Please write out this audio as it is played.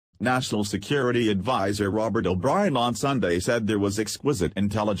National Security Advisor Robert O'Brien on Sunday said there was exquisite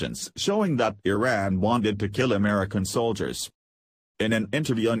intelligence showing that Iran wanted to kill American soldiers. In an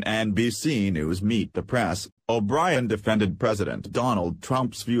interview on NBC News Meet the Press, O'Brien defended President Donald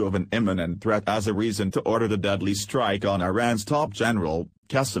Trump's view of an imminent threat as a reason to order the deadly strike on Iran's top general,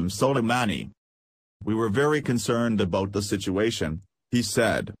 Qasem Soleimani. "We were very concerned about the situation," he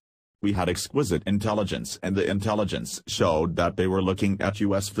said. "We had exquisite intelligence and the intelligence showed that they were looking at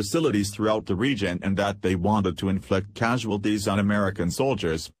U.S. facilities throughout the region and that they wanted to inflict casualties on American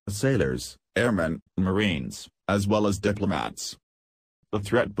soldiers, sailors, airmen, Marines, as well as diplomats. The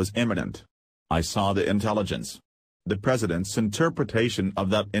threat was imminent. I saw the intelligence. The president's interpretation of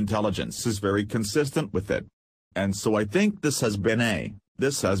that intelligence is very consistent with it. And so I think this has been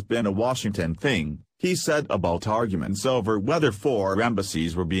a Washington thing," he said about arguments over whether 4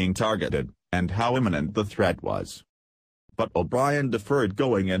 embassies were being targeted, and how imminent the threat was. But O'Brien deferred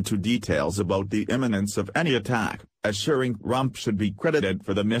going into details about the imminence of any attack, assuring Trump should be credited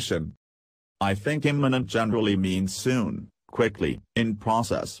for the mission. "I think imminent generally means soon, quickly, in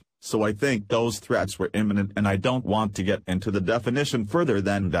process, so I think those threats were imminent and I don't want to get into the definition further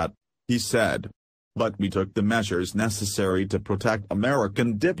than that," he said. "But we took the measures necessary to protect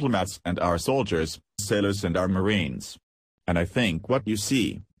American diplomats and our soldiers, sailors and our Marines. And I think what you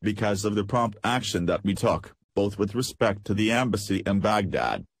see, because of the prompt action that we took, both with respect to the embassy in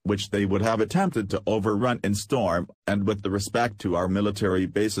Baghdad, which they would have attempted to overrun and storm, and with the respect to our military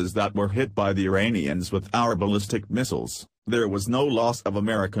bases that were hit by the Iranians with our ballistic missiles, there was no loss of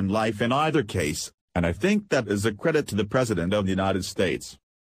American life in either case, and I think that is a credit to the President of the United States."